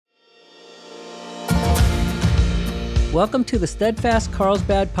Welcome to the Steadfast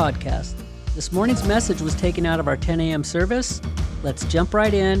Carlsbad podcast. This morning's message was taken out of our 10 a.m. service. Let's jump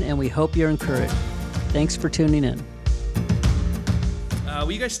right in, and we hope you're encouraged. Thanks for tuning in.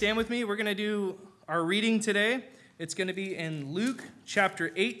 Will you guys stand with me? We're going to do our reading today. It's going to be in Luke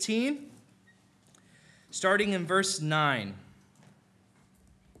chapter 18, starting in verse 9.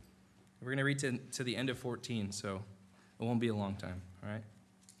 We're going to read to the end of 14, so it won't be a long time, all right?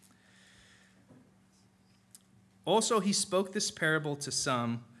 Also, he spoke this parable to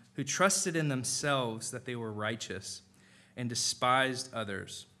some who trusted in themselves that they were righteous and despised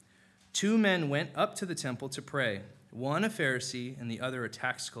others. 2 men went up to the temple to pray, one a Pharisee and the other a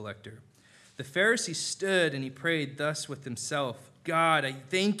tax collector. The Pharisee stood and he prayed thus with himself, God, I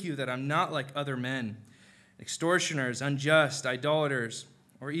thank you that I'm not like other men, extortioners, unjust, idolaters,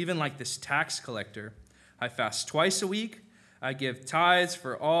 or even like this tax collector. I fast twice a week. I give tithes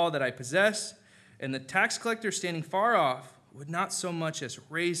for all that I possess. And the tax collector, standing far off, would not so much as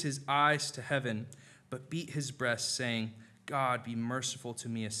raise his eyes to heaven, but beat his breast, saying, God, be merciful to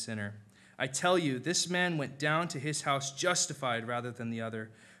me, a sinner. I tell you, this man went down to his house justified rather than the other.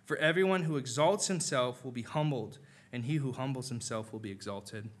 For everyone who exalts himself will be humbled, and he who humbles himself will be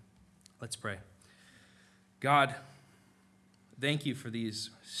exalted. Let's pray. God, thank you for these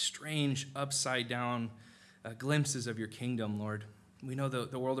strange, upside-down glimpses of your kingdom, Lord. We know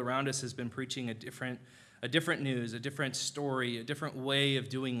the world around us has been preaching a different news, a different story, a different way of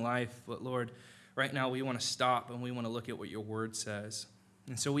doing life. But Lord, right now we want to stop and we want to look at what your word says.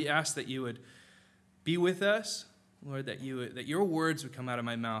 And so we ask that you would be with us, Lord, that your words would come out of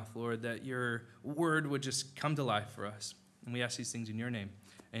my mouth, Lord, that your word would just come to life for us. And we ask these things in your name.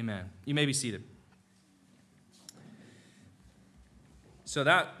 Amen. You may be seated. So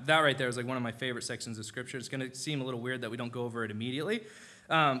that right there is like one of my favorite sections of Scripture. It's going to seem a little weird that we don't go over it immediately.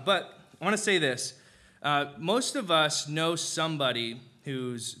 But I want to say this. Most of us know somebody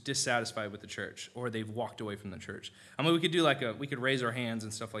who's dissatisfied with the church or they've walked away from the church. I mean, we could do we could raise our hands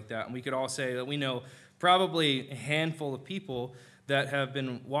and stuff like that, and we could all say that we know probably a handful of people that have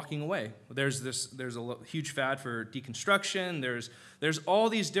been walking away. There's a huge fad for deconstruction. There's all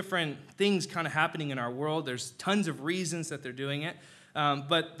these different things kind of happening in our world. There's tons of reasons that they're doing it.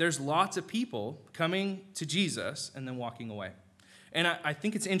 But there's lots of people coming to Jesus and then walking away. And I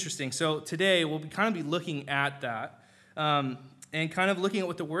think it's interesting. So today we'll kind of be looking at that and kind of looking at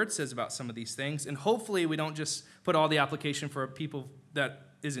what the Word says about some of these things. And hopefully we don't just put all the application for people that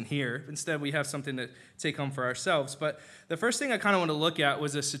isn't here. Instead, we have something to take home for ourselves. But the first thing I kind of want to look at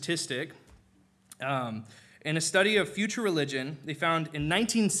was a statistic. In a study of future religion, they found in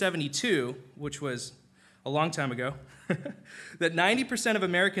 1972, which was a long time ago, that 90% of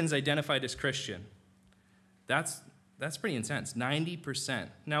Americans identified as Christian. That's pretty intense, 90%.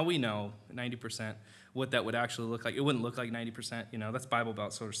 Now we know 90% what that would actually look like. It wouldn't look like 90%, that's Bible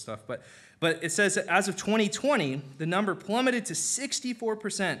Belt sort of stuff. But it says that as of 2020, the number plummeted to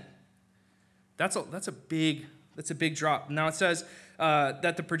 64%. That's a big drop. Now it says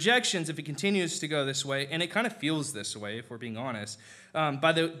that the projections, if it continues to go this way, and it kind of feels this way if we're being honest,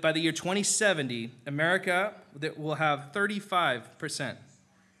 by the year 2070, America will have 35%.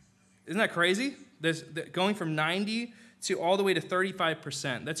 Isn't that crazy? Going from 90 to all the way to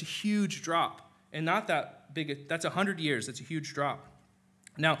 35%. That's a huge drop. And not that big. That's 100 years. That's a huge drop.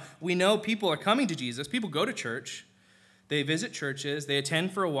 Now, we know people are coming to Jesus. People go to church. They visit churches. They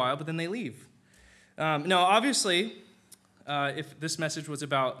attend for a while, but then they leave. Now, obviously, if this message was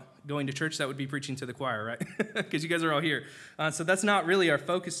about going to church, that would be preaching to the choir, right? Because you guys are all here. So that's not really our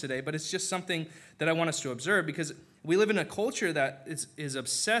focus today, but it's just something that I want us to observe because we live in a culture that is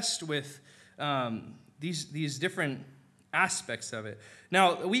obsessed with these different aspects of it.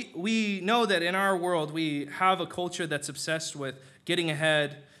 Now, we know that in our world, we have a culture that's obsessed with getting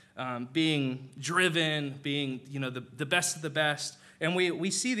ahead, being driven, being the best of the best, and we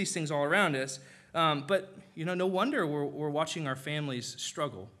see these things all around us. But no wonder we're watching our families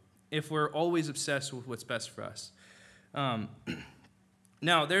struggle if we're always obsessed with what's best for us.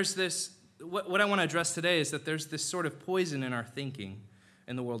 Now, there's this. What I want to address today is that there's this sort of poison in our thinking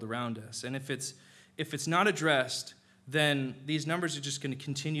in the world around us, and if it's not addressed, then these numbers are just going to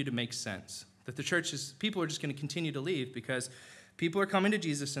continue to make sense. That people are just going to continue to leave because people are coming to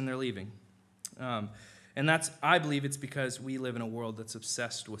Jesus and they're leaving. And I believe it's because we live in a world that's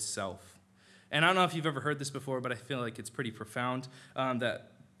obsessed with self. And I don't know if you've ever heard this before, but I feel like it's pretty profound,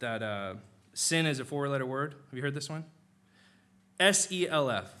 that sin is a 4-letter word. Have you heard this one?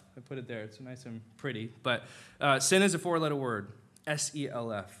 S-E-L-F. I put it there. It's nice and pretty. But sin is a 4-letter word.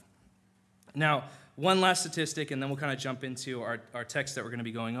 S-E-L-F. Now, one last statistic, and then we'll kind of jump into our text that we're going to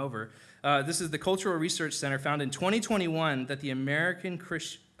be going over. This is the Cultural Research Center found in 2021 that American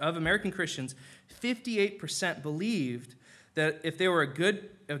Christians, 58% believed that if they were a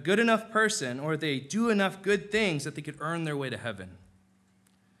good enough person, or they do enough good things, that they could earn their way to heaven.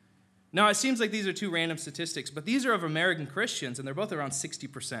 Now, it seems like these are two random statistics, but these are of American Christians, and they're both around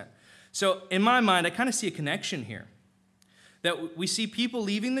 60%. So in my mind, I kind of see a connection here. That we see people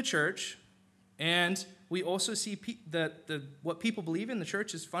leaving the church, and we also see that what people believe in the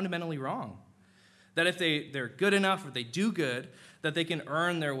church is fundamentally wrong. That if they're good enough, or they do good, that they can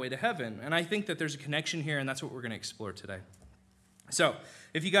earn their way to heaven. And I think that there's a connection here, and that's what we're going to explore today. So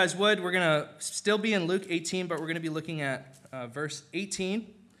if you guys would, we're going to still be in Luke 18, but we're going to be looking at verse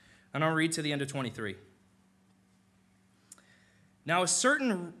 18. And I'll read to the end of 23. Now a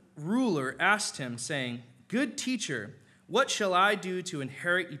certain ruler asked him, saying, "Good teacher, what shall I do to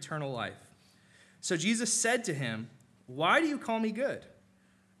inherit eternal life?" So Jesus said to him, "Why do you call me good?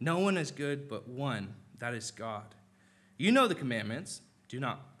 No one is good but one, that is God. You know the commandments. Do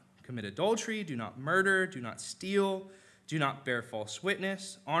not commit adultery, do not murder, do not steal, do not bear false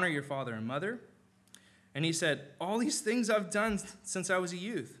witness, honor your father and mother." And he said, "All these things I've done since I was a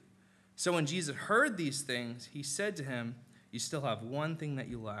youth." So when Jesus heard these things, he said to him, "You still have one thing that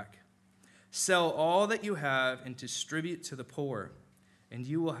you lack. Sell all that you have and distribute to the poor, and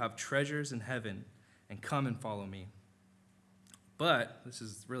you will have treasures in heaven, and come and follow me." But, this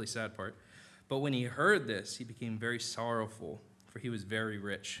is the really sad part, but when he heard this, he became very sorrowful, for he was very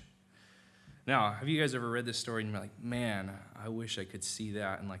rich. Now, have you guys ever read this story and you're like, man, I wish I could see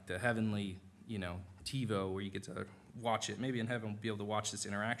that in like the heavenly, TiVo where you get to watch it. Maybe in heaven we'll be able to watch this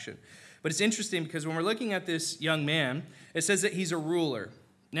interaction. But it's interesting because when we're looking at this young man, it says that he's a ruler.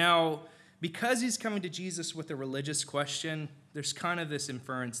 Now, because he's coming to Jesus with a religious question, there's kind of this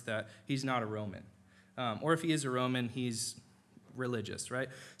inference that he's not a Roman. Or if he is a Roman, he's religious, right?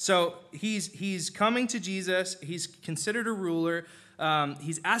 So he's coming to Jesus. He's considered a ruler.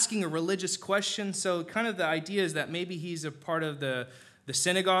 He's asking a religious question. So kind of the idea is that maybe he's a part of the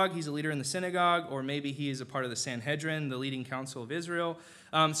synagogue. He's a leader in the synagogue, or maybe he is a part of the Sanhedrin, the leading council of Israel.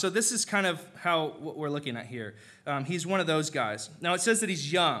 So this is kind of what we're looking at here. He's one of those guys. Now it says that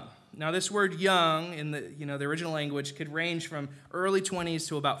he's young. Now this word young in the original language could range from early 20s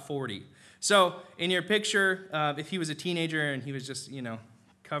to about 40. So in your picture, if he was a teenager and he was just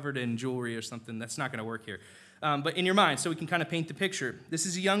covered in jewelry or something, that's not going to work here. But in your mind, so we can kind of paint the picture. This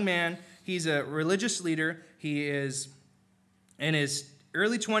is a young man. He's a religious leader. He is in his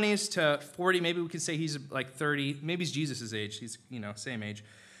early 20s to 40. Maybe we could say he's like 30. Maybe he's Jesus' age. He's, same age.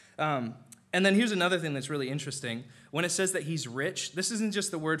 And then here's another thing that's really interesting. When it says that he's rich, this isn't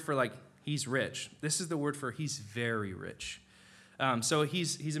just the word for like he's rich. This is the word for he's very rich. So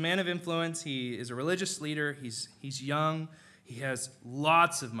he's a man of influence. He is a religious leader. He's young. He has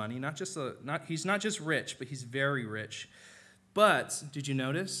lots of money. He's not just rich, but he's very rich. But did you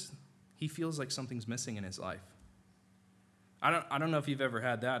notice? He feels like something's missing in his life. I don't know if you've ever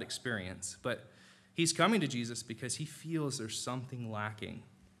had that experience, but he's coming to Jesus because he feels there's something lacking.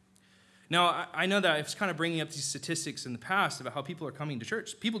 Now, I know that it's kind of bringing up these statistics in the past about how people are coming to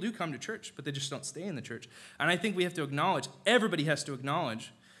church. People do come to church, but they just don't stay in the church. And I think we have to acknowledge, everybody has to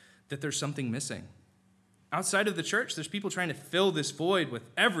acknowledge that there's something missing. Outside of the church, there's people trying to fill this void with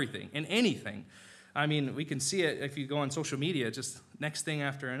everything and anything. I mean, we can see it if you go on social media, just next thing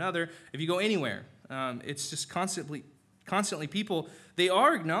after another. If you go anywhere, it's just constantly people, they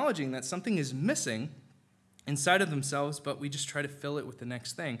are acknowledging that something is missing inside of themselves, but we just try to fill it with the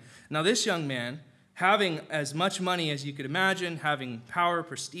next thing. Now, this young man, having as much money as you could imagine, having power,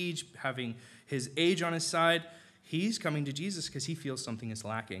 prestige, having his age on his side, he's coming to Jesus because he feels something is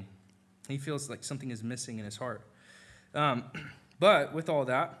lacking. He feels like something is missing in his heart. But with all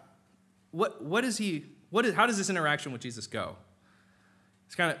that, how does this interaction with Jesus go?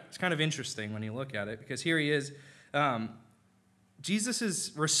 It's kind of interesting when you look at it, because here he is.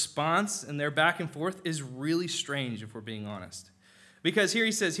 Jesus' response and their back and forth is really strange, if we're being honest. Because here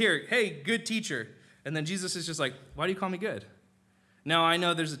he says, hey, good teacher. And then Jesus is just like, why do you call me good? Now, I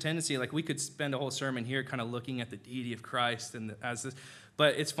know there's a tendency, like we could spend a whole sermon here kind of looking at the deity of Christ and as this,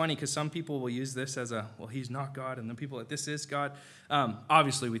 but it's funny because some people will use this as he's not God, and then people like, this is God.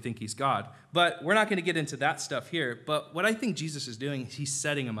 Obviously, we think he's God, but we're not going to get into that stuff here. But what I think Jesus is doing is he's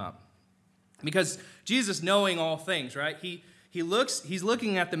setting him up. Because Jesus, knowing all things, right, he's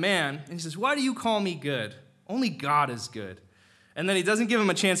looking at the man, and he says, why do you call me good? Only God is good. And then he doesn't give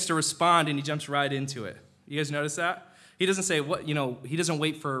him a chance to respond, and he jumps right into it. You guys notice that? He doesn't say, he doesn't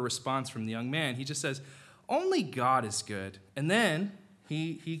wait for a response from the young man. He just says, only God is good. And then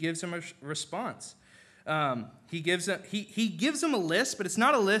he gives him a response. He gives them a list, but it's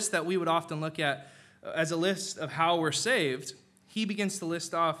not a list that we would often look at as a list of how we're saved. He begins to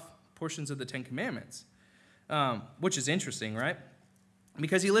list off portions of the Ten Commandments, which is interesting, right?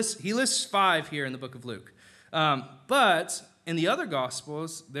 Because he lists 5 here in the book of Luke. But in the other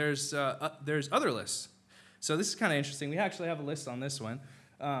Gospels, there's other lists. So this is kind of interesting. We actually have a list on this one.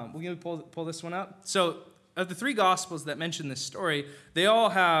 We're going to pull this one up. So of the 3 Gospels that mention this story, they all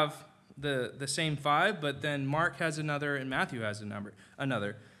have the same 5, but then Mark has another and Matthew has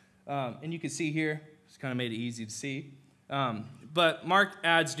another. And you can see here, it's kind of made it easy to see. But Mark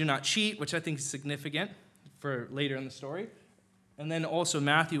adds do not cheat, which I think is significant for later in the story. And then also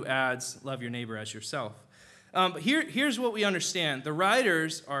Matthew adds love your neighbor as yourself. But here's what we understand. The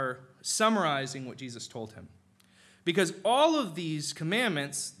writers are summarizing what Jesus told him. Because all of these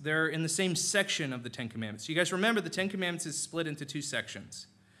commandments, they're in the same section of the Ten Commandments. You guys remember the Ten Commandments is split into 2 sections.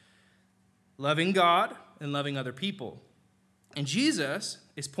 Loving God and loving other people. And Jesus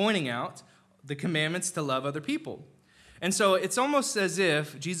is pointing out the commandments to love other people. And so it's almost as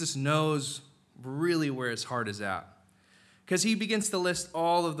if Jesus knows really where his heart is at. Because he begins to list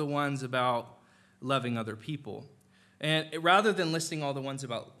all of the ones about loving other people. And rather than listing all the ones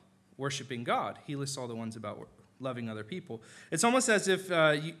about worshiping God, he lists all the ones about loving other people. It's almost as if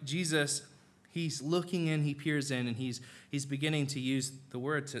Jesus, he's looking in, he peers in, and he's beginning to use the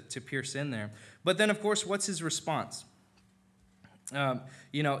word to pierce in there. But then, of course, what's his response?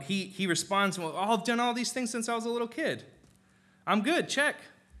 He responds, well, I've done all these things since I was a little kid. I'm good, check.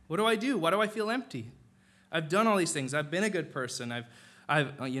 What do I do? Why do I feel empty? I've done all these things. I've been a good person.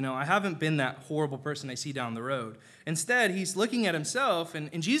 I haven't been that horrible person I see down the road. Instead, he's looking at himself,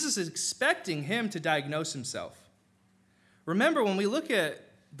 and Jesus is expecting him to diagnose himself. Remember, when we look at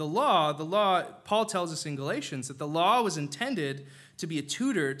the law, Paul tells us in Galatians that the law was intended to be a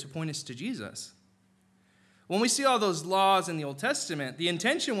tutor to point us to Jesus. When we see all those laws in the Old Testament, the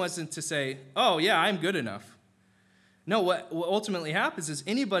intention wasn't to say, oh, yeah, I'm good enough. No, what ultimately happens is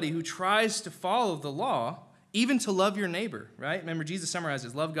anybody who tries to follow the law, even to love your neighbor, right? Remember, Jesus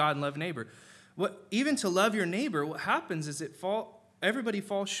summarizes, love God and love neighbor. Even to love your neighbor, what happens is everybody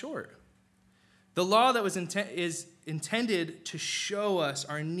falls short. The law that is intended to show us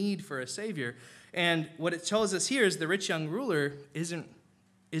our need for a Savior. And what it tells us here is the rich young ruler isn't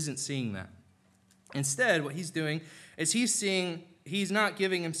seeing that. Instead, what he's doing is he's not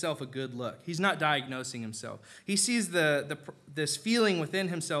giving himself a good look. He's not diagnosing himself. He sees this feeling within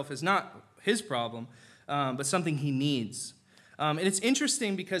himself as not his problem, but something he needs. And it's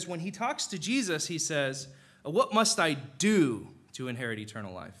interesting because when he talks to Jesus, he says, what must I do to inherit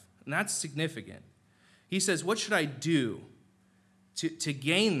eternal life? And that's significant. He says, what should I do to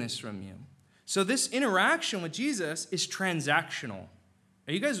gain this from you? So this interaction with Jesus is transactional.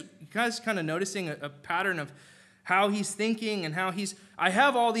 Are you guys kind of noticing a pattern of how he's thinking and how I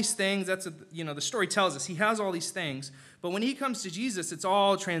have all these things. That's the story tells us he has all these things. But when he comes to Jesus, it's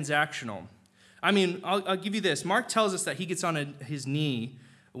all transactional. I mean, I'll give you this. Mark tells us that he gets on his knee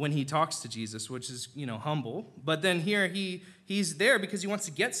when he talks to Jesus, which is, humble. But then here he's there because he wants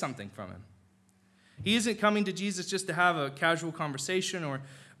to get something from him. He isn't coming to Jesus just to have a casual conversation or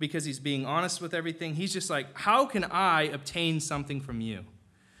because he's being honest with everything. He's just like, how can I obtain something from you?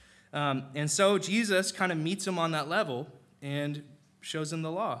 And so Jesus kind of meets him on that level and shows him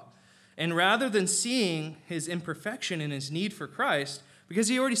the law. And rather than seeing his imperfection and his need for Christ, because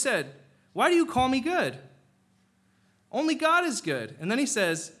he already said, why do you call me good? Only God is good. And then he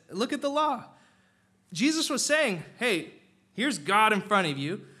says, look at the law. Jesus was saying, hey, here's God in front of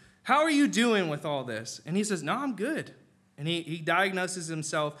you. How are you doing with all this? And he says, no, I'm good. And he diagnoses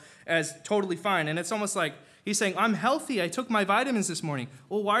himself as totally fine. And it's almost like he's saying, I'm healthy. I took my vitamins this morning.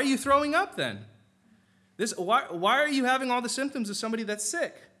 Well, why are you throwing up then? Why are you having all the symptoms of somebody that's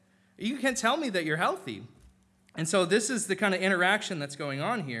sick? You can't tell me that you're healthy. And so this is the kind of interaction that's going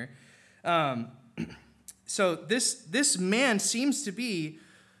on here. So this man seems to be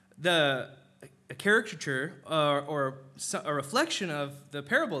a caricature or a reflection of the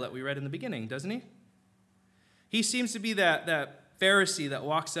parable that we read in the beginning, doesn't he? He seems to be that Pharisee that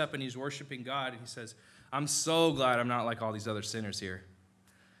walks up and he's worshiping God and he says, I'm so glad I'm not like all these other sinners here.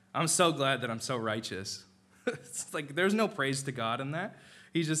 I'm so glad that I'm so righteous. It's like there's no praise to God in that.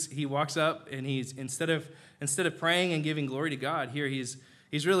 He walks up and he's instead of praying and giving glory to God, here he's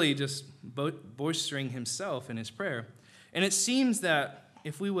really just boistering himself in his prayer. And it seems that,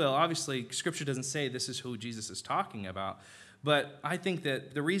 if we will, obviously Scripture doesn't say this is who Jesus is talking about, but I think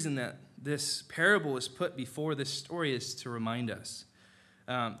that the reason that this parable is put before this story is to remind us,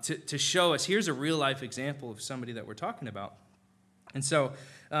 to show us, here's a real-life example of somebody that we're talking about. And so,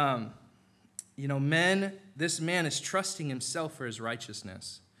 this man is trusting himself for his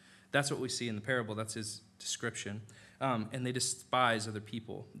righteousness. That's what we see in the parable. That's his description. And they despise other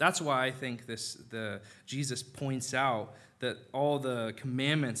people. That's why I think Jesus points out that all the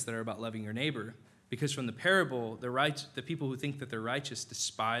commandments that are about loving your neighbor, because from the parable, the people who think that they're righteous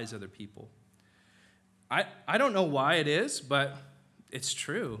despise other people. I don't know why it is, but it's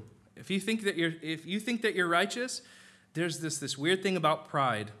true. If you think that you're righteous, there's this weird thing about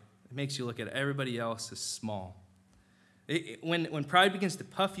pride. It makes you look at everybody else as small. When pride begins to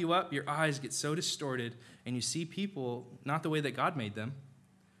puff you up, your eyes get so distorted, and you see people not the way that God made them,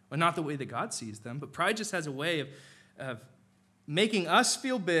 or not the way that God sees them. But pride just has a way of making us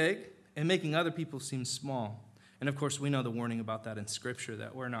feel big and making other people seem small. And of course, we know the warning about that in Scripture,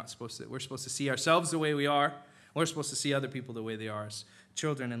 that we're supposed to see ourselves the way we are. We're supposed to see other people the way they are, as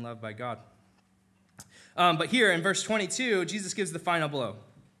children and loved by God. But here in verse 22, Jesus gives the final blow.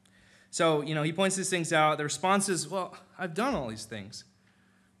 So, he points these things out. The response is, well, I've done all these things.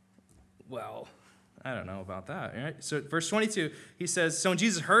 Well, I don't know about that, right? So verse 22, he says, so when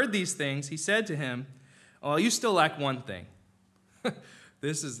Jesus heard these things, he said to him, oh, you still lack one thing.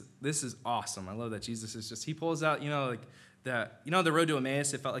 This is awesome. I love that Jesus is just, he pulls out, the road to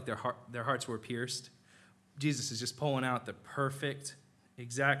Emmaus, it felt like their hearts were pierced. Jesus is just pulling out the perfect,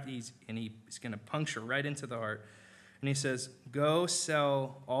 exact, and he's going to puncture right into the heart. And he says, go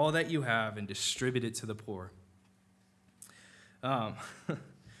sell all that you have and distribute it to the poor. And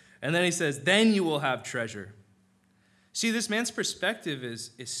then he says, then you will have treasure. See, this man's perspective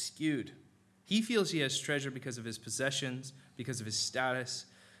is skewed. He feels he has treasure because of his possessions, because of his status,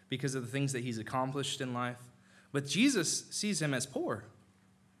 because of the things that he's accomplished in life. But Jesus sees him as poor. And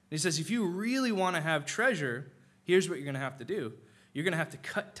he says, if you really want to have treasure, here's what you're going to have to do. You're going to have to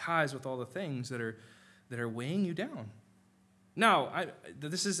cut ties with all the things that are weighing you down. Now,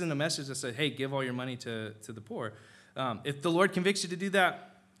 this isn't a message that says, hey, give all your money to the poor. If the Lord convicts you to do that,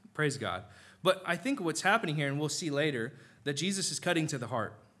 praise God. But I think what's happening here, and we'll see later, that Jesus is cutting to the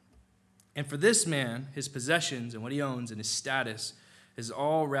heart. And for this man, his possessions and what he owns and his status is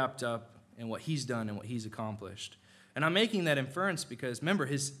all wrapped up in what he's done and what he's accomplished. And I'm making that inference because, remember,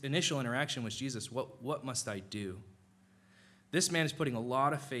 his initial interaction with Jesus, what must I do? This man is putting a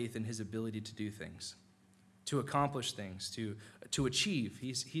lot of faith in his ability to do things, to accomplish things, to achieve.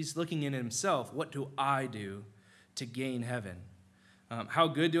 He's looking in himself, what do I do to gain heaven? How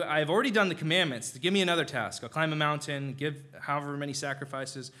good do I've already done the commandments. Give me another task. I'll climb a mountain, give however many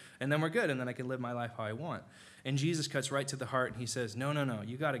sacrifices, and then we're good, and then I can live my life how I want. And Jesus cuts right to the heart, and he says, no,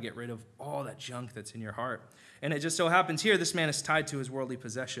 you got to get rid of all that junk that's in your heart. And it just so happens here, this man is tied to his worldly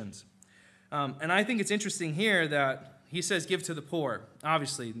possessions. And I think it's interesting here that he says, give to the poor,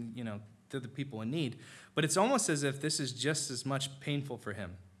 obviously, to the people in need. But it's almost as if this is just as much painful for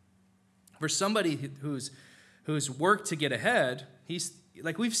him. For somebody who's worked to get ahead, he's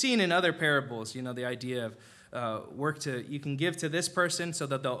like we've seen in other parables, the idea of you can give to this person so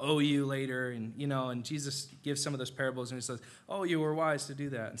that they'll owe you later. And Jesus gives some of those parables and he says, oh, you were wise to do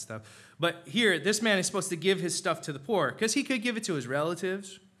that and stuff. But here, this man is supposed to give his stuff to the poor because he could give it to his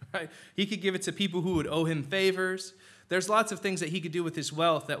relatives, right? He could give it to people who would owe him favors. There's lots of things that he could do with his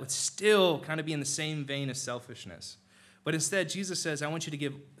wealth that would still kind of be in the same vein as selfishness. But instead, Jesus says, I want you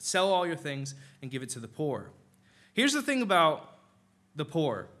to sell all your things and give it to the poor. Here's the thing about the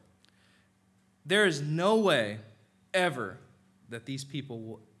poor. There is no way ever that these people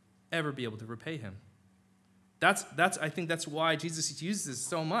will ever be able to repay him. I think that's why Jesus uses this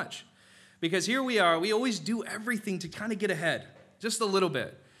so much. Because here we are, we always do everything to kind of get ahead, just a little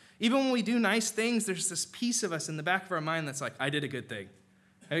bit. Even when we do nice things, there's this piece of us in the back of our mind that's like, I did a good thing.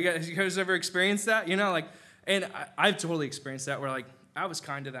 Have you guys ever experienced that? And I've totally experienced that where I was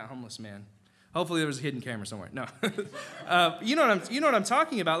kind to that homeless man. Hopefully there was a hidden camera somewhere. No. You know what I'm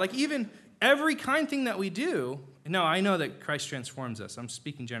talking about? Even every kind thing that we do, no, I know that Christ transforms us. I'm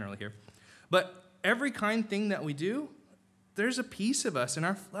speaking generally here. But every kind thing that we do, there's a piece of us in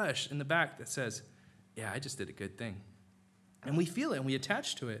our flesh in the back that says, yeah, I just did a good thing. And we feel it and we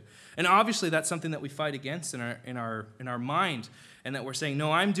attach to it. And obviously that's something that we fight against in our mind, and that we're saying,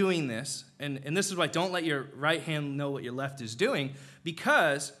 no, I'm doing this. And this is why don't let your right hand know what your left is doing,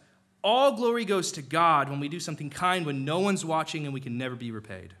 because all glory goes to God when we do something kind when no one's watching and we can never be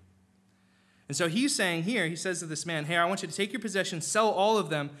repaid. And so he's saying here, he says to this man, hey, I want you to take your possessions, sell all of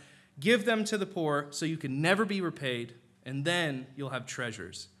them, give them to the poor so you can never be repaid, and then you'll have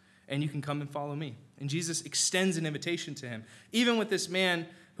treasures, and you can come and follow me. And Jesus extends an invitation to him, even with this man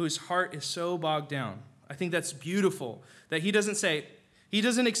whose heart is so bogged down. I think that's beautiful, that he doesn't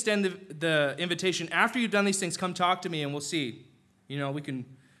extend the invitation, after you've done these things, come talk to me and we'll see. We can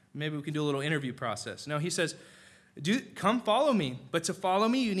Maybe we can do a little interview process. No, he says, come follow me. But to follow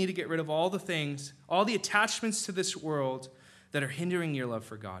me, you need to get rid of all the things, all the attachments to this world that are hindering your love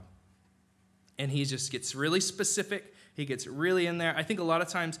for God. And he just gets really specific. He gets really in there. I think a lot of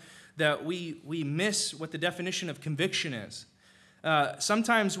times that we miss what the definition of conviction is.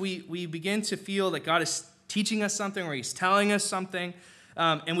 Sometimes we begin to feel that God is teaching us something or he's telling us something,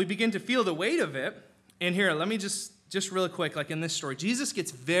 and we begin to feel the weight of it. And here, let me just really quick, like in this story, Jesus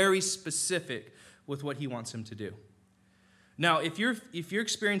gets very specific with what he wants him to do. Now, if you're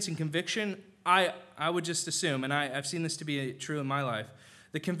experiencing conviction, I would just assume, and I've seen this to be true in my life,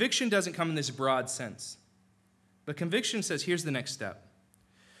 the conviction doesn't come in this broad sense. But conviction says, here's the next step.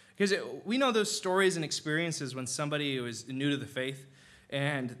 Because we know those stories and experiences when somebody who is new to the faith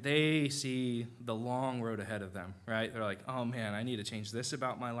and they see the long road ahead of them, right? They're like, oh man, I need to change this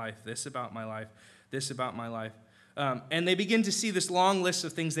about my life, this about my life, this about my life. And they begin to see this long list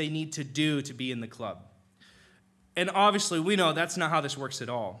of things they need to do to be in the club. And obviously, we know that's not how this works at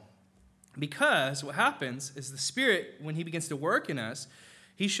all. Because what happens is the Spirit, when he begins to work in us,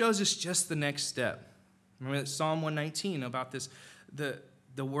 he shows us just the next step. Remember Psalm 119 about this,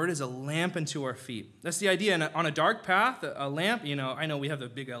 the word is a lamp unto our feet. That's the idea. And on a dark path, a lamp, I know we have the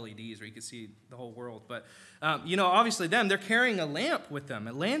big LEDs where you can see the whole world. But, obviously they're carrying a lamp with them,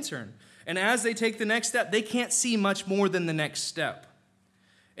 a lantern. And as they take the next step, they can't see much more than the next step.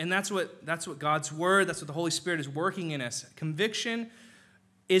 And that's what God's word, that's what the Holy Spirit is working in us. Conviction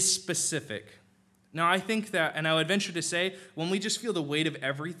is specific. Now, I think that, and I would venture to say, when we just feel the weight of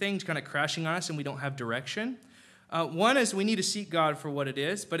everything kind of crashing on us and we don't have direction, one is we need to seek God for what it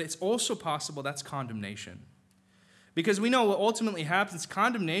is, but it's also possible that's condemnation. Because we know what ultimately happens,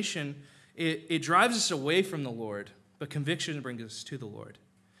 condemnation, it drives us away from the Lord, but conviction brings us to the Lord.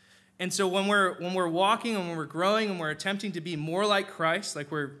 And so when we're walking and when we're growing and we're attempting to be more like Christ,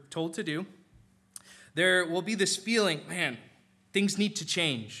 like we're told to do, there will be this feeling, man, things need to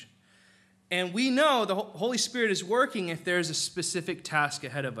change. And we know the Holy Spirit is working if there's a specific task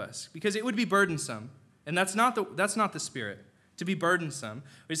ahead of us, because it would be burdensome. And that's not the Spirit, to be burdensome.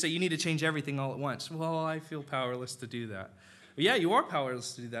 We say you need to change everything all at once. Well, I feel powerless to do that. Well, yeah, you are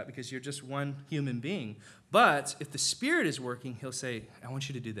powerless to do that because you're just one human being. But if the Spirit is working, he'll say, I want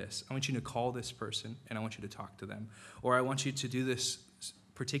you to do this. I want you to call this person, and I want you to talk to them. Or I want you to do this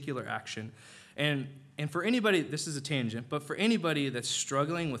particular action. And for anybody, this is a tangent, but for anybody that's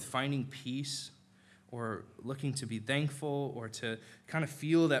struggling with finding peace or looking to be thankful or to kind of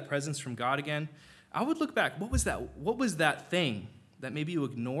feel that presence from God again, I would look back. What was that thing that maybe you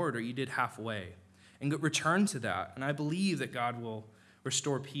ignored or you did halfway? And return to that. And I believe that God will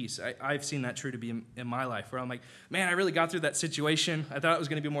restore peace. I've seen that true to be in my life, where I'm like, man, I really got through that situation. I thought it was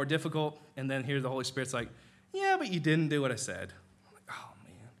going to be more difficult. And then here the Holy Spirit's like, yeah, but you didn't do what I said. I'm like, oh,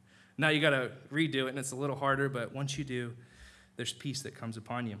 man. Now you got to redo it, and it's a little harder. But once you do, there's peace that comes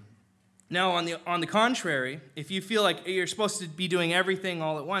upon you. Now, on the contrary, if you feel like you're supposed to be doing everything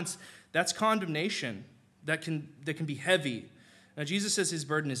all at once, that's condemnation that can be heavy. Now, Jesus says his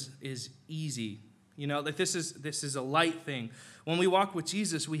burden is easy. Like this is a light thing. When we walk with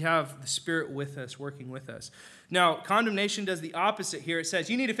Jesus, we have the Spirit with us, working with us. Now, condemnation does the opposite here. It says,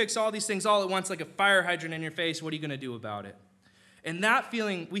 you need to fix all these things all at once like a fire hydrant in your face. What are you going to do about it? And that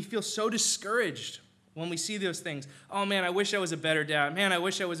feeling, we feel so discouraged when we see those things. Oh, man, I wish I was a better dad. Man, I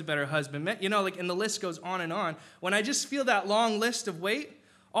wish I was a better husband. And the list goes on and on. When I just feel that long list of weight,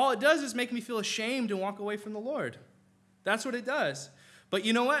 all it does is make me feel ashamed and walk away from the Lord. That's what it does. But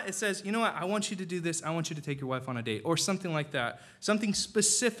you know what? It says, you know what? I want you to do this. I want you to take your wife on a date or something like that. Something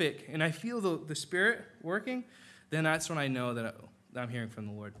specific. And I feel the Spirit working. Then that's when I know that I'm hearing from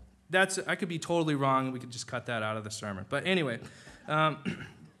the Lord. I could be totally wrong. We could just cut that out of the sermon. But anyway,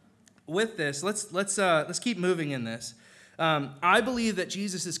 with this, let's keep moving in this. I believe that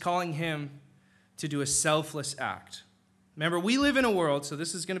Jesus is calling him to do a selfless act. Remember, we live in a world, so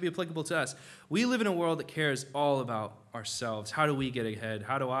this is going to be applicable to us. We live in a world that cares all about ourselves. How do we get ahead?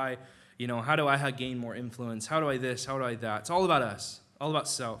 How do I gain more influence? How do I this? How do I that? It's all about us, all about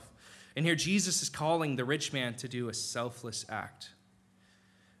self. And here Jesus is calling the rich man to do a selfless act.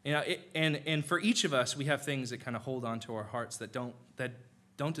 And for each of us, we have things that kind of hold on to our hearts that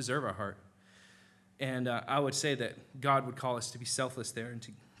don't deserve our heart. And I would say that God would call us to be selfless there and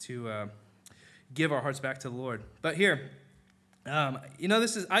to give our hearts back to the Lord. But here,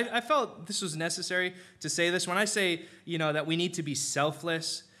 I felt this was necessary to say this. When I say, that we need to be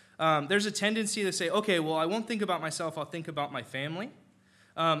selfless, there's a tendency to say, okay, well, I won't think about myself, I'll think about my family.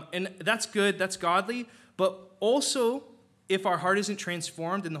 And that's good, that's godly. But also, if our heart isn't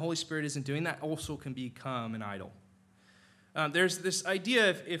transformed and the Holy Spirit isn't doing that, also can become an idol. There's this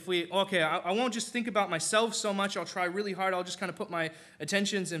idea if I won't just think about myself so much, I'll try really hard, I'll just kind of put my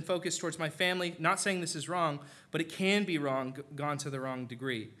attentions and focus towards my family. Not saying this is wrong, but it can be wrong, gone to the wrong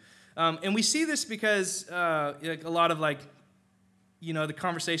degree. And we see this because a lot of the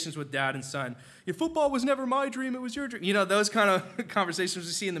conversations with dad and son. Your football was never my dream, it was your dream. Those kind of conversations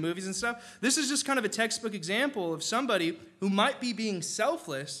we see in the movies and stuff. This is just kind of a textbook example of somebody who might be being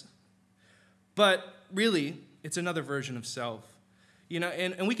selfless, but really, it's another version of self.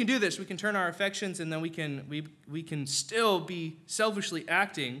 And we can do this. We can turn our affections, and then we can still be selfishly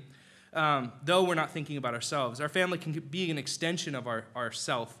acting, though we're not thinking about ourselves. Our family can be an extension of our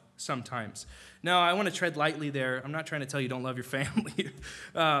self sometimes. Now, I want to tread lightly there. I'm not trying to tell you don't love your family,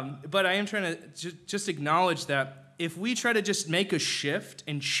 but I am trying to just acknowledge that if we try to just make a shift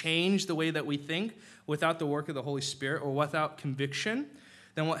and change the way that we think without the work of the Holy Spirit or without conviction,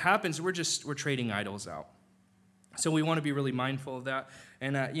 then what happens, we're trading idols out. So we want to be really mindful of that.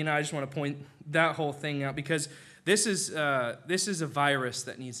 And, I just want to point that whole thing out because this is a virus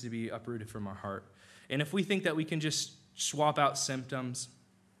that needs to be uprooted from our heart. And if we think that we can just swap out symptoms,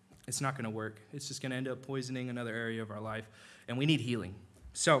 it's not going to work. It's just going to end up poisoning another area of our life. And we need healing.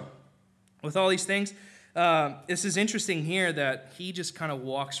 So with all these things, this is interesting here that he just kind of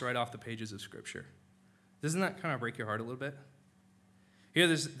walks right off the pages of Scripture. Doesn't that kind of break your heart a little bit? Here,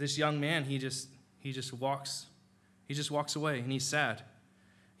 this young man, he just walks away, and he's sad.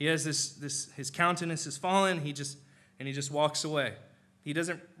 He has his countenance is fallen. He just walks away. He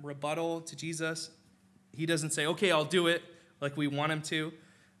doesn't rebuttal to Jesus. He doesn't say, "Okay, I'll do it," like we want him to.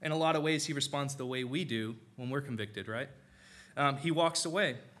 In a lot of ways, he responds the way we do when we're convicted, right? He walks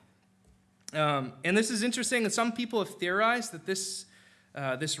away. And this is interesting. And some people have theorized that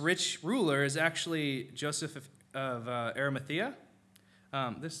this rich ruler is actually Joseph of Arimathea.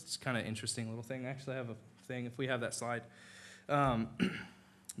 This is kind of interesting little thing. I actually have a thing, if we have that slide.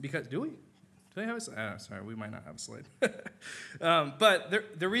 Because, do we? Do they have a slide? Sorry, we might not have a slide.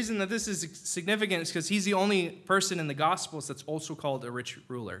 But the reason that this is significant is because he's the only person in the Gospels that's also called a rich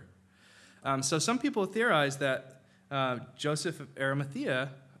ruler. So some people theorize that Joseph of Arimathea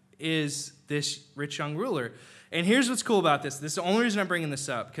is this rich young ruler. And here's what's cool about this. This is the only reason I'm bringing this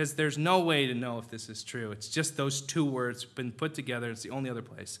up, because there's no way to know if this is true. It's just those two words been put together. It's the only other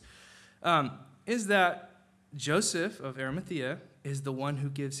place. Is that Joseph of Arimathea is the one who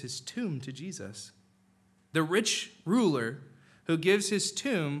gives his tomb to Jesus. The rich ruler who gives his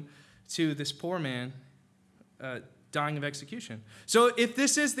tomb to this poor man dying of execution. So if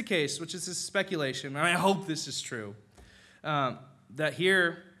this is the case, which is a speculation, and I hope this is true, that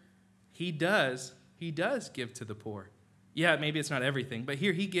here he does give to the poor. Yeah, maybe it's not everything, but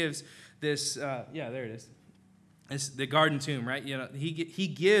here he gives this, there it is. It's the garden tomb, right? He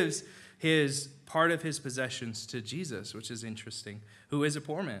gives his part of his possessions to Jesus, which is interesting, who is a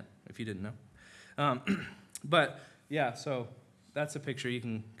poor man, if you didn't know. But yeah, so that's a picture. You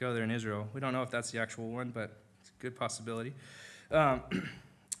can go there in Israel. We don't know if that's the actual one, but it's a good possibility. All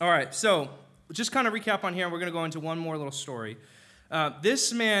right, so just kind of recap on here, and we're going to go into one more little story.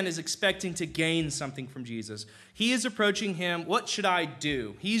 This man is expecting to gain something from Jesus. He is approaching him, what should I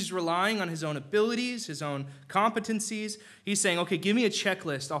do? He's relying on his own abilities, his own competencies. He's saying, okay, give me a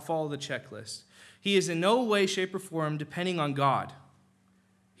checklist. I'll follow the checklist. He is in no way, shape, or form depending on God.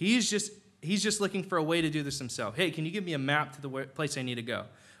 He's just looking for a way to do this himself. Hey, can you give me a map to the place I need to go?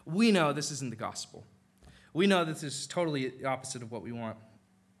 We know this isn't the gospel. We know that this is totally the opposite of what we want.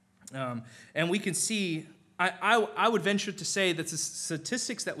 And we can see, I would venture to say that the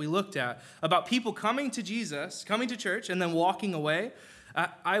statistics that we looked at about people coming to Jesus, coming to church, and then walking away,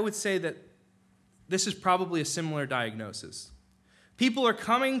 I would say that this is probably a similar diagnosis. People are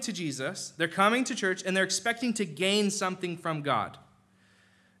coming to Jesus, they're coming to church, and they're expecting to gain something from God.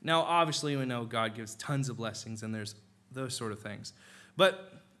 Now, obviously, we know God gives tons of blessings, and there's those sort of things.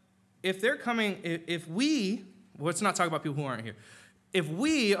 But if they're coming, let's not talk about people who aren't here. If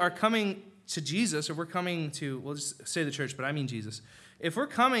we are coming to Jesus, or we're coming to, we'll just say the church, but I mean Jesus. If we're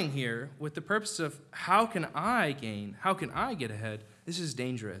coming here with the purpose of how can I gain, how can I get ahead, this is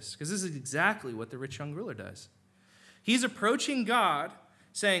dangerous, because this is exactly what the rich young ruler does. He's approaching God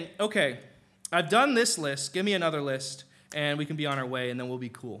saying, okay, I've done this list, give me another list, and we can be on our way, and then we'll be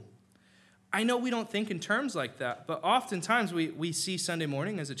cool. I know we don't think in terms like that, but oftentimes we see Sunday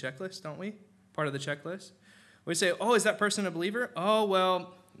morning as a checklist, don't we? Part of the checklist. We say, oh, is that person a believer? Oh,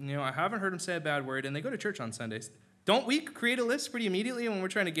 well, I haven't heard him say a bad word, and they go to church on Sundays. Don't we create a list pretty immediately when we're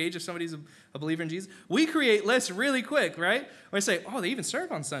trying to gauge if somebody's a believer in Jesus? We create lists really quick, right? We say, oh, they even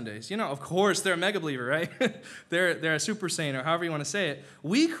serve on Sundays. Of course, they're a mega believer, right? they're a super saint, or however you want to say it.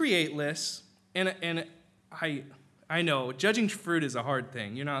 We create lists, and I I know. Judging fruit is a hard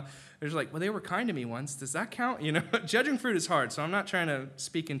thing. There's like, well, they were kind to me once. Does that count? Judging fruit is hard, so I'm not trying to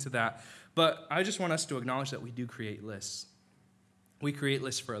speak into that. But I just want us to acknowledge that we do create lists. We create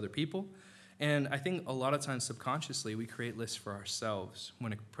lists for other people. And I think a lot of times subconsciously we create lists for ourselves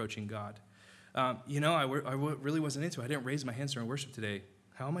when approaching God. I really wasn't into it. I didn't raise my hands during worship today.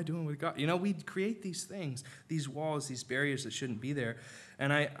 How am I doing with God? We create these things, these walls, these barriers that shouldn't be there.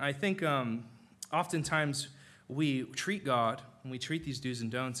 And I think oftentimes we treat God, and we treat these do's and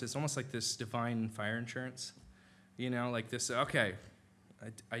don'ts, it's almost like this divine fire insurance. Like this, okay,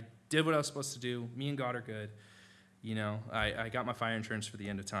 I did what I was supposed to do. Me and God are good. I got my fire insurance for the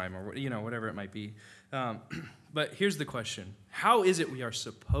end of time, or whatever it might be. But here's the question. How is it we are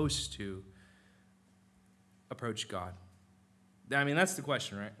supposed to approach God? I mean, that's the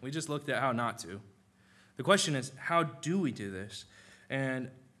question, right? We just looked at how not to. The question is, how do we do this? And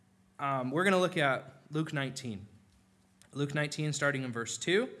we're going to look at Luke 19. Luke 19, starting in verse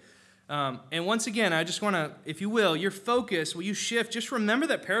 2. And once again, I just want to, if you will, your focus, will you shift? Just remember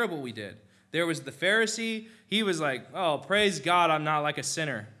that parable we did. There was the Pharisee. He was like, oh, praise God, I'm not like a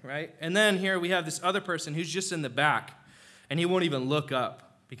sinner, right? And then here we have this other person who's just in the back, and he won't even look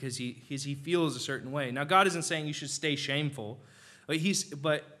up because he feels a certain way. Now, God isn't saying you should stay shameful,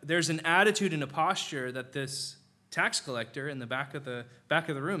 but there's an attitude and a posture that this tax collector in the back of the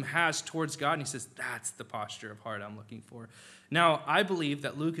room has towards God, and he says, that's the posture of heart I'm looking for. Now, I believe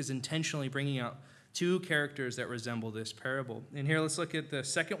that Luke is intentionally bringing out two characters that resemble this parable. And here, let's look at the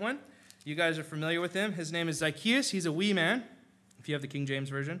second one. You guys are familiar with him. His name is Zacchaeus. He's a wee man, if you have the King James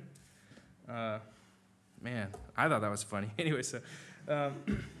Version. Man, I thought that was funny. Anyway, so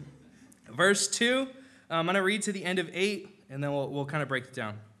verse 2, I'm going to read to the end of 8, and then we'll kind of break it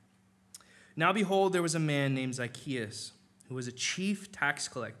down. Now behold, there was a man named Zacchaeus, who was a chief tax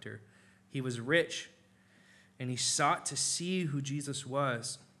collector. He was rich, and he sought to see who Jesus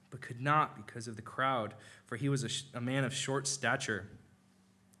was, but could not because of the crowd, for he was a man of short stature.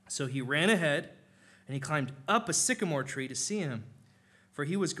 So he ran ahead, and he climbed up a sycamore tree to see him, for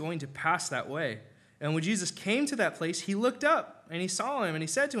he was going to pass that way. And when Jesus came to that place, he looked up, and he saw him, and he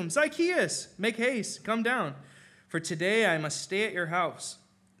said to him, Zacchaeus, make haste, come down, for today I must stay at your house.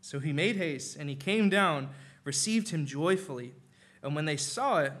 So he made haste, and he came down, received him joyfully. And when they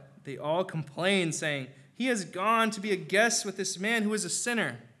saw it, they all complained, saying, he has gone to be a guest with this man who is a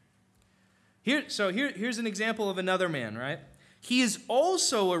sinner. Here's an example of another man, right? He is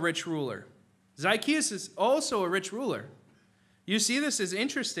also a rich ruler. Zacchaeus is also a rich ruler. You see, this is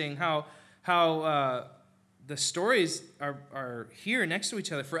interesting how the stories are here next to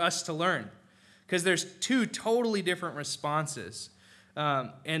each other for us to learn, because there's two totally different responses.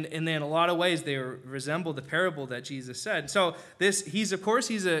 And in a lot of ways, they resemble the parable that Jesus said. So he's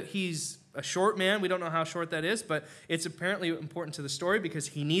a short man. We don't know how short that is, but it's apparently important to the story because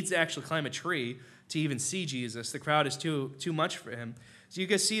he needs to actually climb a tree to even see Jesus. The crowd is too much for him. So you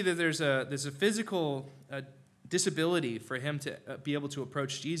can see that there's a physical disability for him to be able to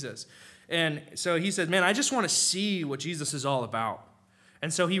approach Jesus. And so he said, man, I just want to see what Jesus is all about.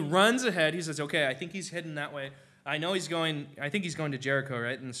 And so he runs ahead. He says, okay, I think he's heading that way. I think he's going to Jericho,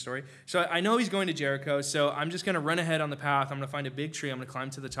 right, in the story. So I know he's going to Jericho, so I'm just going to run ahead on the path. I'm going to find a big tree. I'm going to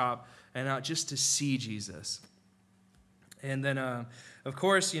climb to the top and out just to see Jesus. And then, of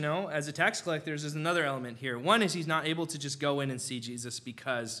course, as a tax collector, there's another element here. One is he's not able to just go in and see Jesus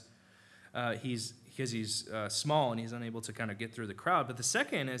because he's small and he's unable to kind of get through the crowd. But the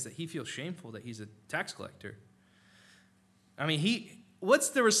second is that he feels shameful that he's a tax collector. I mean, what's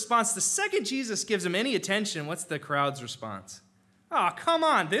the response? The second Jesus gives him any attention, what's the crowd's response? Oh, come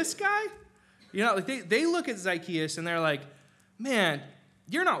on, this guy? They look at Zacchaeus and they're like, man,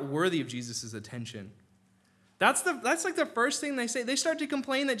 you're not worthy of Jesus' attention. That's like the first thing they say. They start to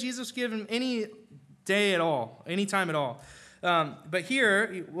complain that Jesus give him any day at all, any time at all. But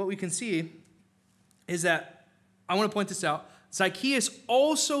here, what we can see is that, I want to point this out, Zacchaeus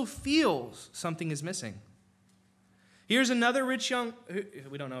also feels something is missing. Here's another rich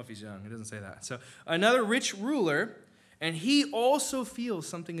we don't know if he's young, it doesn't say that. So another rich ruler, and he also feels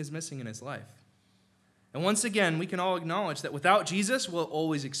something is missing in his life. And once again, we can all acknowledge that without Jesus, we'll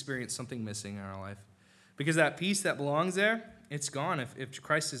always experience something missing in our life. Because that peace that belongs there, it's gone if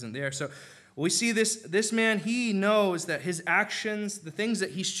Christ isn't there. So we see this man, he knows that his actions, the things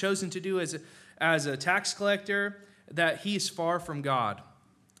that he's chosen to do as a tax collector, that he's far from God.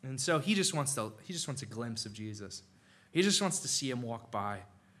 And so he just wants a glimpse of Jesus. He just wants to see him walk by.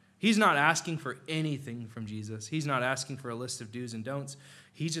 He's not asking for anything from Jesus. He's not asking for a list of do's and don'ts.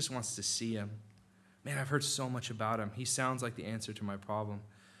 He just wants to see him. Man, I've heard so much about him. He sounds like the answer to my problem.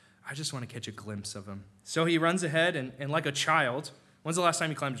 I just want to catch a glimpse of him. So he runs ahead, and like a child, when's the last time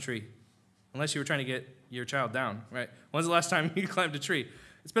you climbed a tree? Unless you were trying to get your child down, right? When's the last time you climbed a tree?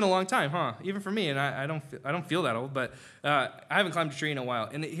 It's been a long time, huh? Even for me, and I don't feel that old, but I haven't climbed a tree in a while.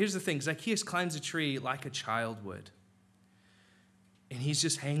 And here's the thing, Zacchaeus climbs a tree like a child would. And he's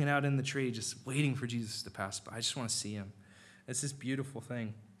just hanging out in the tree, just waiting for Jesus to pass by. I just want to see him. It's this beautiful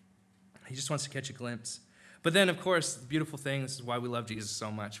thing. He just wants to catch a glimpse. But then, of course, the beautiful thing, this is why we love Jesus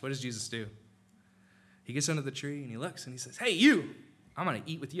so much. What does Jesus do? He gets under the tree, and he looks, and he says, hey, you, I'm going to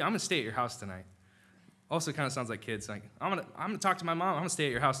eat with you. I'm going to stay at your house tonight. Also kind of sounds like kids. Like, I'm gonna talk to my mom. I'm going to stay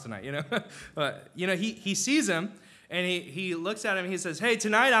at your house tonight, you know? But, you know, he sees him, and he looks at him, and he says, hey,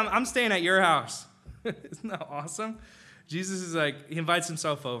 tonight I'm staying at your house. Isn't that awesome? Jesus is like, he invites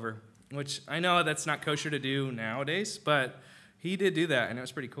himself over, which I know that's not kosher to do nowadays, but he did do that, and it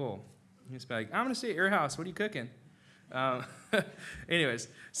was pretty cool. He's like, I'm going to stay at your house. What are you cooking? Anyways,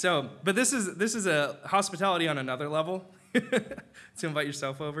 but this is a hospitality on another level to invite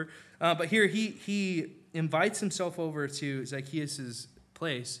yourself over. But here he invites himself over to Zacchaeus'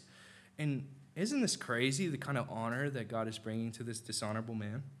 place. And isn't this crazy, the kind of honor that God is bringing to this dishonorable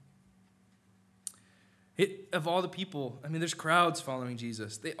man? Of all the people, I mean, there's crowds following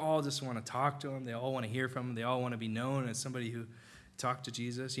Jesus. They all just want to talk to him. They all want to hear from him. They all want to be known as somebody who talk to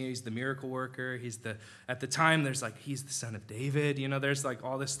Jesus. You know, he's the miracle worker. At the time, there's like, he's the son of David. You know, there's like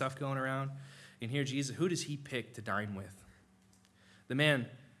all this stuff going around. And here, Jesus, who does he pick to dine with? The man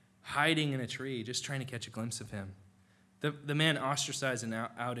hiding in a tree, just trying to catch a glimpse of him. The man ostracized and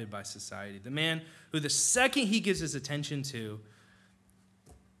outed by society. The man who the second he gives his attention to,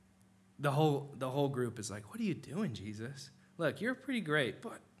 the whole group is like, what are you doing, Jesus? Look, you're pretty great,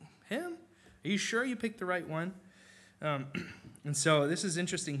 but him? Are you sure you picked the right one? And so this is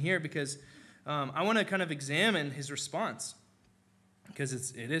interesting here because I want to kind of examine his response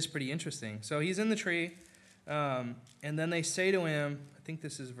because it is pretty interesting. So he's in the tree, and then they say to him, I think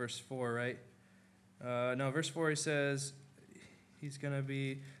this is verse 4, right? No, verse 4 he says he's going to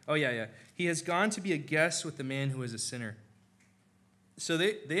be, he has gone to be a guest with the man who is a sinner. So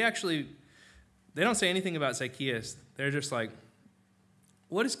they don't say anything about Zacchaeus. They're just like,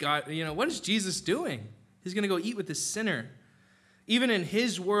 what is Jesus doing? He's going to go eat with this sinner. Even in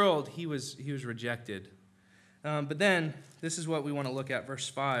his world, he was rejected. But then, this is what we want to look at, verse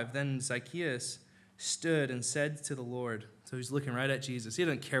 5. Then Zacchaeus stood and said to the Lord. So he's looking right at Jesus. He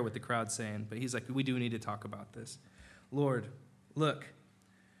doesn't care what the crowd's saying, but he's like, we do need to talk about this. Lord, look,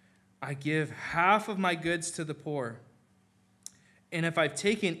 I give half of my goods to the poor. And if I've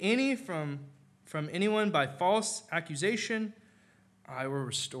taken any from anyone by false accusation, I will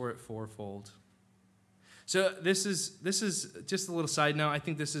restore it fourfold. So this is just a little side note. I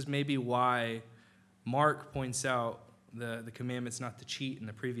think this is maybe why Mark points out the commandments not to cheat in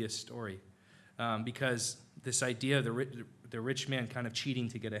the previous story, because this idea of the rich man kind of cheating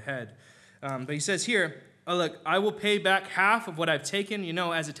to get ahead. But he says here, oh, look, I will pay back half of what I've taken. You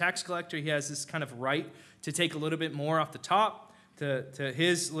know, as a tax collector, he has this kind of right to take a little bit more off the top to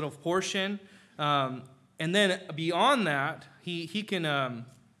his little portion. And then beyond that, he can...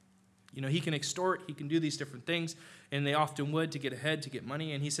 he can extort, he can do these different things, and they often would to get ahead, to get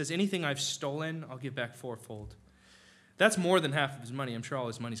money. And he says, anything I've stolen, I'll give back fourfold. That's more than half of his money. I'm sure all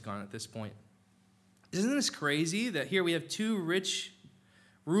his money's gone at this point. Isn't this crazy that here we have two rich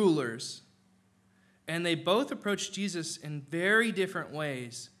rulers, and they both approach Jesus in very different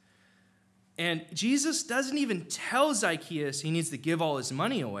ways. And Jesus doesn't even tell Zacchaeus he needs to give all his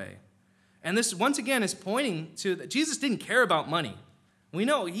money away. And this, once again, is pointing to that Jesus didn't care about money. We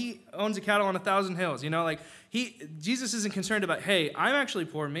know he owns a cattle on 1,000 hills. Jesus isn't concerned about, hey, I'm actually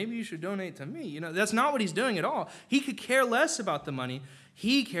poor. Maybe you should donate to me. That's not what he's doing at all. He could care less about the money.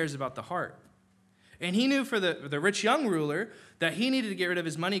 He cares about the heart. And he knew for the rich young ruler that he needed to get rid of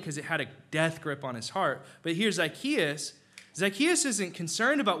his money because it had a death grip on his heart. But here's Zacchaeus. Zacchaeus isn't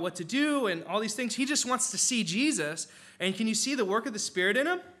concerned about what to do and all these things. He just wants to see Jesus. And can you see the work of the Spirit in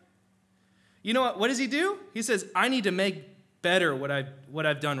him? You know what? What does he do? He says, I need to make better what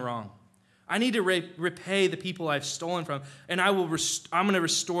I've done wrong. I need to repay the people I've stolen from, and I'm going to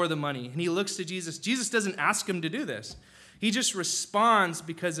restore the money. And he looks to Jesus. Jesus doesn't ask him to do this. He just responds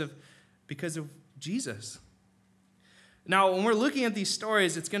because of Jesus. Now, when we're looking at these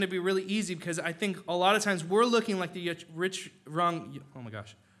stories, it's going to be really easy because I think a lot of times we're looking like the rich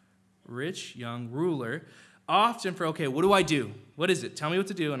young ruler, often for, okay, what do I do? What is it? Tell me what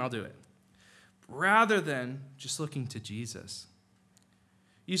to do, and I'll do it. Rather than just looking to Jesus.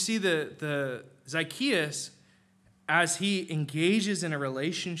 You see, the Zacchaeus, as he engages in a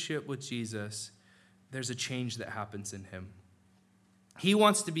relationship with Jesus, there's a change that happens in him. He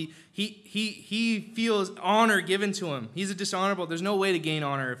wants to be, he feels honor given to him. He's a dishonorable. There's no way to gain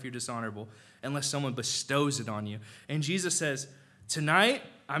honor if you're dishonorable unless someone bestows it on you. And Jesus says, tonight,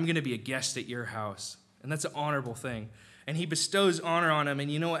 I'm going to be a guest at your house. And that's an honorable thing. And he bestows honor on him.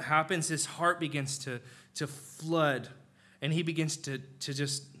 And you know what happens? His heart begins to flood. And he begins to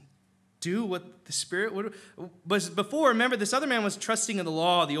just do what the Spirit would. But before, remember, this other man was trusting in the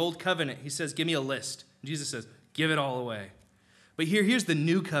law, the old covenant. He says, give me a list. And Jesus says, give it all away. But here's the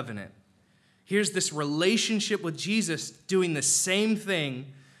new covenant. Here's this relationship with Jesus doing the same thing,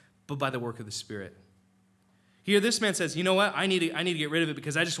 but by the work of the Spirit. Here, this man says, you know what? I need to get rid of it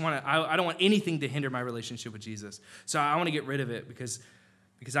because I don't want anything to hinder my relationship with Jesus. So I want to get rid of it because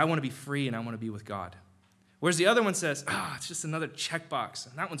I want to be free and I want to be with God. Whereas the other one says, it's just another checkbox.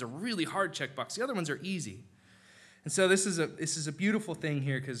 And that one's a really hard checkbox. The other ones are easy. And so this is a beautiful thing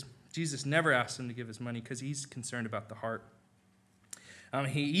here because Jesus never asked him to give his money because he's concerned about the heart.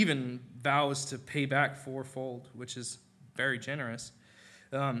 He even vows to pay back fourfold, which is very generous.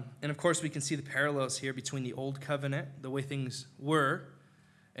 And of course, we can see the parallels here between the old covenant, the way things were,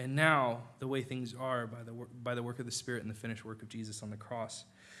 and now the way things are by the work of the Spirit and the finished work of Jesus on the cross.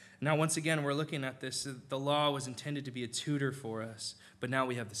 Now, once again, we're looking at this. The law was intended to be a tutor for us, but now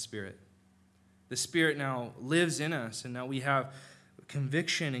we have the Spirit. The Spirit now lives in us, and now we have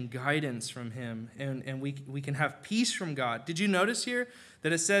conviction and guidance from him, and we can have peace from God. Did you notice here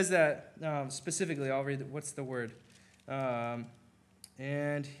that it says that, specifically, I'll read, what's the word?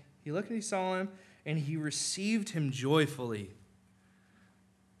 And he looked and he saw him, and he received him joyfully.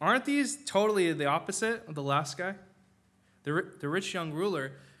 Aren't these totally the opposite of the last guy? The rich young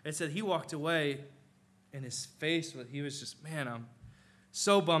ruler, it said he walked away, and his face, he was just, man, I'm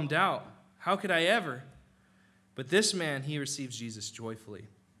so bummed out. How could I ever? But this man, he receives Jesus joyfully.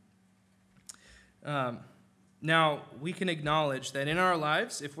 Now, we can acknowledge that in our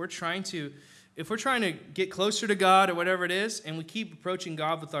lives, if we're trying to get closer to God or whatever it is, and we keep approaching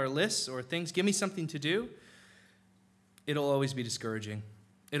God with our lists or things, give me something to do, it'll always be discouraging.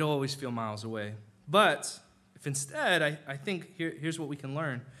 It'll always feel miles away. But if instead, I think here's what we can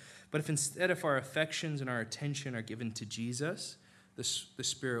learn. But if our affections and our attention are given to Jesus, the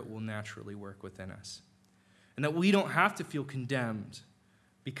Spirit will naturally work within us. And that we don't have to feel condemned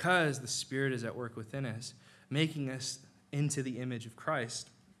because the Spirit is at work within us, making us into the image of Christ.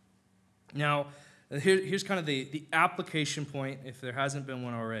 Now, here's kind of the application point, if there hasn't been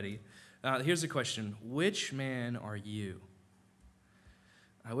one already. Here's the question. Which man are you?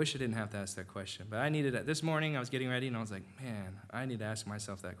 I wish I didn't have to ask that question, but I needed it. This morning, I was getting ready, and I was like, man, I need to ask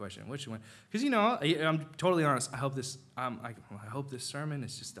myself that question. Which one? Because, I'm totally honest. I hope this sermon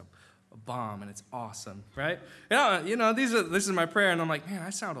is just a bomb, and it's awesome, right? This is my prayer, and I'm like, man, I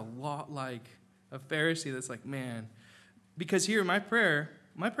sound a lot like a Pharisee that's like, man, because here my prayer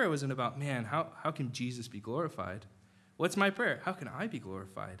wasn't about, man, how can Jesus be glorified? What's my prayer? How can I be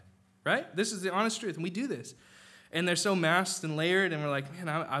glorified, right? This is the honest truth, and we do this. And they're so masked and layered, and we're like, man,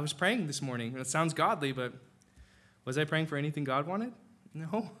 I was praying this morning, and it sounds godly, but was I praying for anything God wanted?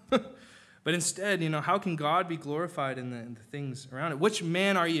 No. But instead, how can God be glorified in the things around it? Which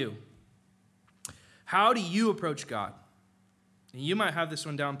man are you? How do you approach God? And you might have this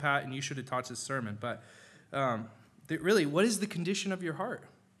one down pat, and you should have taught this sermon, but really, what is the condition of your heart?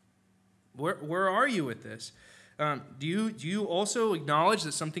 Where are you with this? Do you also acknowledge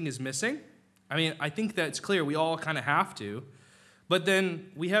that something is missing? I mean, I think that it's clear we all kind of have to, but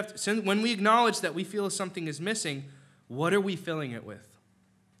then we have to, when we acknowledge that we feel something is missing, what are we filling it with?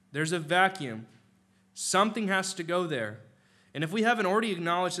 There's a vacuum. Something has to go there. And if we haven't already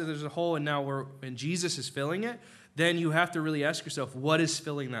acknowledged that there's a hole and Jesus is filling it, then you have to really ask yourself, what is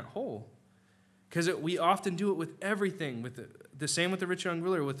filling that hole? Because we often do it with everything, with the same with the rich young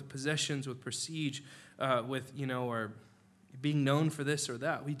ruler, with the possessions, with prestige, or being known for this or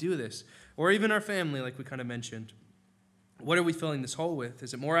that. We do this. Or even our family, like we kind of mentioned. What are we filling this hole with?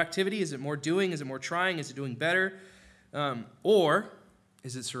 Is it more activity? Is it more doing? Is it more trying? Is it doing better? Or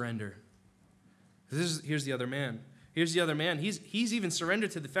is it surrender? Here's the other man. Here's the other man. He's even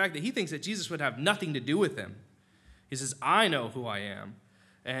surrendered to the fact that he thinks that Jesus would have nothing to do with him. He says, I know who I am,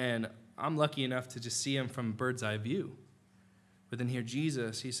 and I'm lucky enough to just see him from a bird's eye view. But then here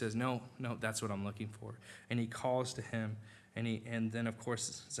Jesus, he says, no, that's what I'm looking for. And he calls to him, and then, of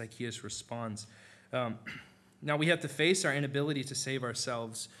course, Zacchaeus responds. Now, we have to face our inability to save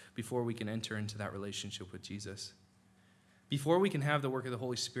ourselves before we can enter into that relationship with Jesus. Before we can have the work of the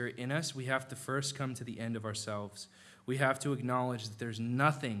Holy Spirit in us, we have to first come to the end of ourselves. We have to acknowledge that there's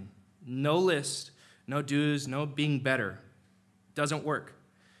nothing, no list, no dues, no being better. Doesn't work.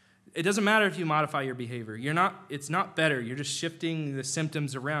 It doesn't matter if you modify your behavior. It's not better. You're just shifting the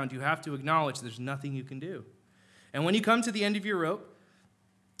symptoms around. You have to acknowledge there's nothing you can do. And when you come to the end of your rope,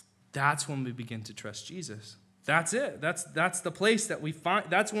 that's when we begin to trust Jesus. That's it. That's the place that we find.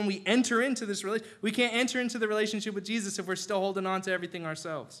 That's when we enter into this relationship. We can't enter into the relationship with Jesus if we're still holding on to everything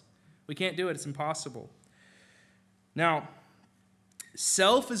ourselves. We can't do it. It's impossible. Now,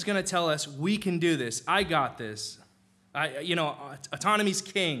 self is going to tell us we can do this. I got this. Autonomy's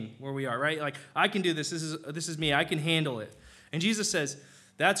king where we are, right? Like, I can do this. This is me. I can handle it. And Jesus says,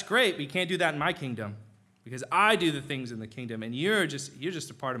 that's great, but you can't do that in my kingdom because I do the things in the kingdom, and you're just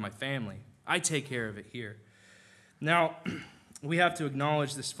a part of my family. I take care of it here. Now, we have to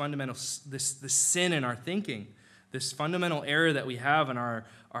acknowledge this fundamental, this sin in our thinking, this fundamental error that we have in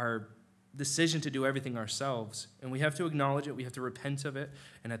our decision to do everything ourselves. And we have to acknowledge it. We have to repent of it.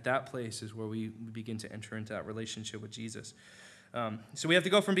 And at that place is where we begin to enter into that relationship with Jesus. So we have to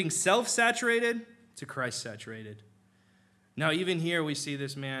go from being self-saturated to Christ-saturated. Now, even here we see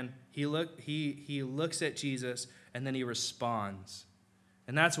this man. He looks at Jesus, and then he responds.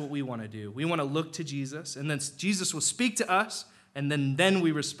 And that's what we want to do. We want to look to Jesus, and then Jesus will speak to us, and then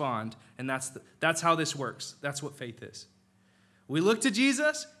we respond. And that's how this works. That's what faith is. We look to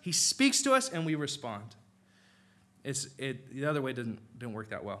Jesus, he speaks to us, and we respond. The other way didn't work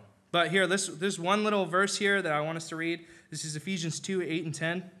that well. But here, there's one little verse here that I want us to read. This is Ephesians 2, 8 and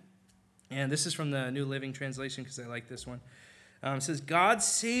 10. And this is from the New Living Translation because I like this one. It says, God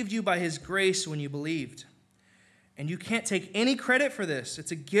saved you by his grace when you believed. And you can't take any credit for this.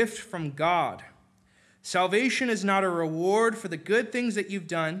 It's a gift from God. Salvation is not a reward for the good things that you've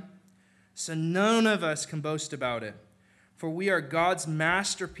done, so none of us can boast about it. For we are God's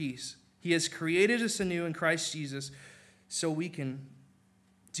masterpiece. He has created us anew in Christ Jesus so we can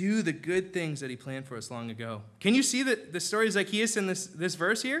do the good things that he planned for us long ago. Can you see the story of Zacchaeus in this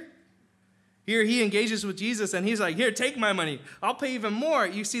verse here? Here he engages with Jesus and he's like, here, take my money. I'll pay even more.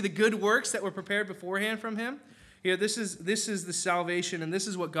 You see the good works that were prepared beforehand from him? Here, this is the salvation, and this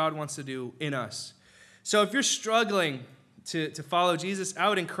is what God wants to do in us. So if you're struggling to follow Jesus, I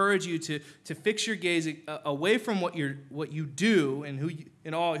would encourage you to fix your gaze away from what you do and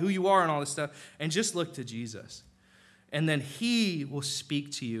who you are and all this stuff, and just look to Jesus. And then he will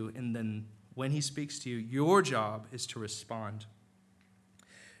speak to you, and then when he speaks to you, your job is to respond.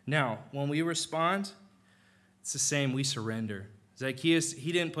 Now, when we respond, it's the same. We surrender. Zacchaeus,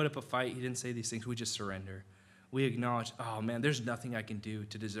 he didn't put up a fight. He didn't say these things. We just surrender. We acknowledge, oh man, there's nothing I can do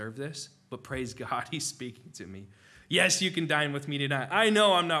to deserve this, but praise God, he's speaking to me. Yes, you can dine with me tonight. I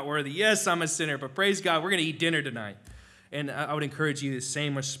know I'm not worthy. Yes, I'm a sinner, but praise God, we're going to eat dinner tonight. And I would encourage you the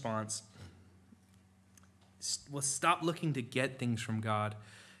same response. Well, stop looking to get things from God,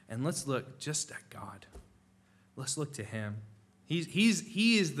 and let's look just at God. Let's look to him. He is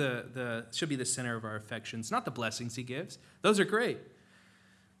should be the center of our affections, not the blessings he gives. Those are great,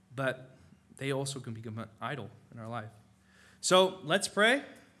 but they also can become an idol in our life. So let's pray.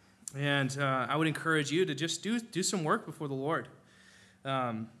 And I would encourage you to just do some work before the Lord.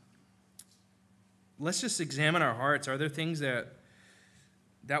 Let's just examine our hearts. Are there things that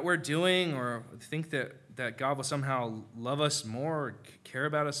we're doing or think that God will somehow love us more or care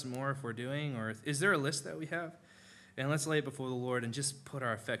about us more if we're doing? Or is there a list that we have? And let's lay it before the Lord and just put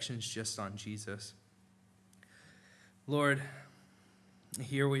our affections just on Jesus. Lord,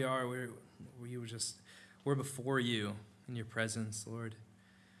 here we are. We're before you in your presence, Lord.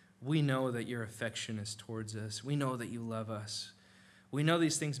 We know that your affection is towards us. We know that you love us. We know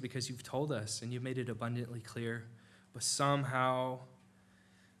these things because you've told us and you've made it abundantly clear. But somehow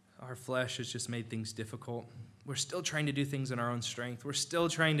our flesh has just made things difficult. We're still trying to do things in our own strength. We're still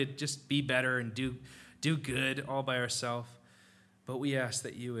trying to just be better and do good all by ourselves. But we ask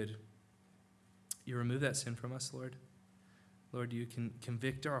that you remove that sin from us, Lord. Lord, you can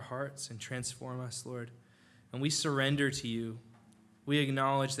convict our hearts and transform us, Lord. And we surrender to you. We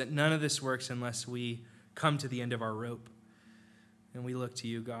acknowledge that none of this works unless we come to the end of our rope. And we look to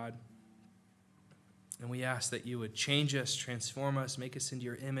you, God. And we ask that you would change us, transform us, make us into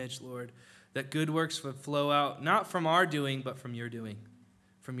your image, Lord. That good works would flow out, not from our doing, but from your doing,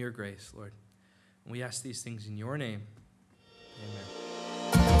 from your grace, Lord. And we ask these things in your name. Amen.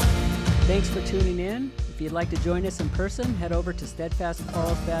 Thanks for tuning in. If you'd like to join us in person, head over to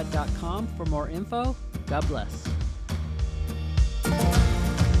steadfastcarlsbad.com for more info. God bless.